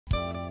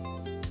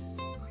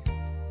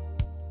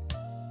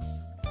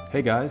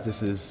Hey guys,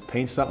 this is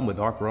Paint Something with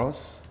Ark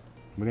Ross.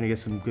 We're gonna get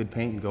some good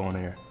painting going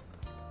here.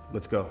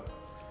 Let's go.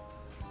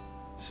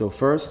 So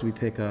first we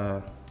pick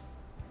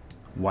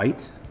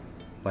white,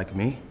 like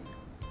me.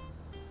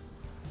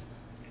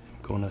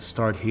 I'm gonna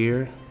start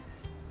here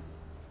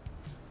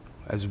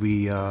as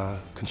we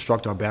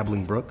construct our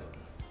babbling brook.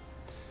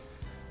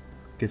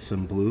 Get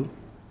some blue.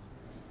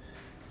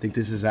 I think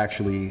this is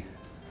actually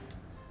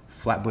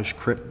Flatbush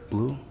Crypt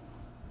blue.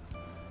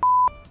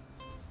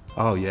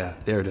 Oh yeah,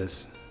 there it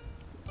is.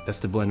 That's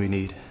the blend we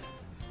need.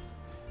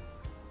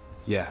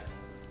 Yeah,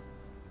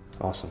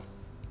 awesome.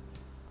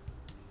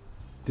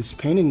 This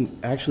painting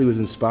actually was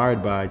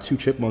inspired by two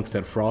chipmunks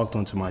that frolicked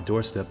onto my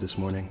doorstep this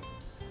morning.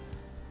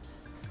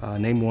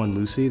 Named one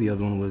Lucy, the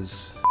other one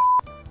was...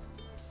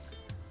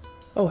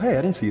 Oh hey,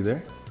 I didn't see you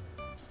there.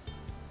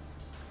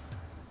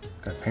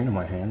 Got paint on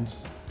my hands.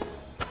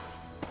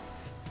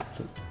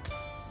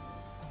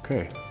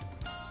 Okay,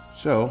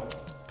 so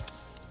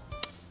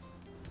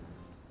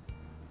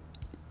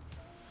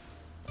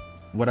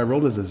what I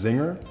rolled is a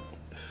zinger.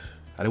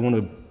 I didn't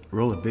want to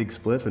roll a big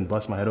spliff and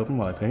bust my head open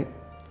while I paint.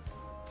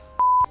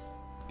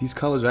 These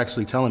colors are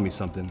actually telling me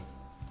something.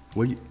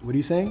 What are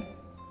you saying?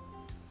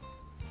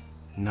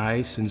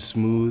 Nice and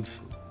smooth,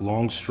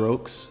 long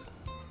strokes.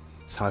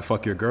 That's how I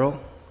fuck your girl.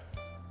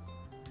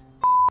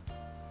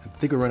 I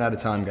think we're running out of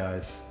time,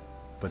 guys.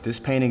 But this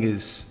painting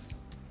is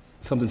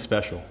something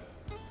special.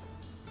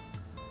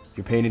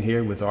 You're painting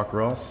here with Ark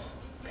Ross.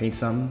 Paint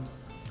something.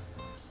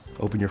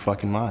 Open your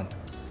fucking mind.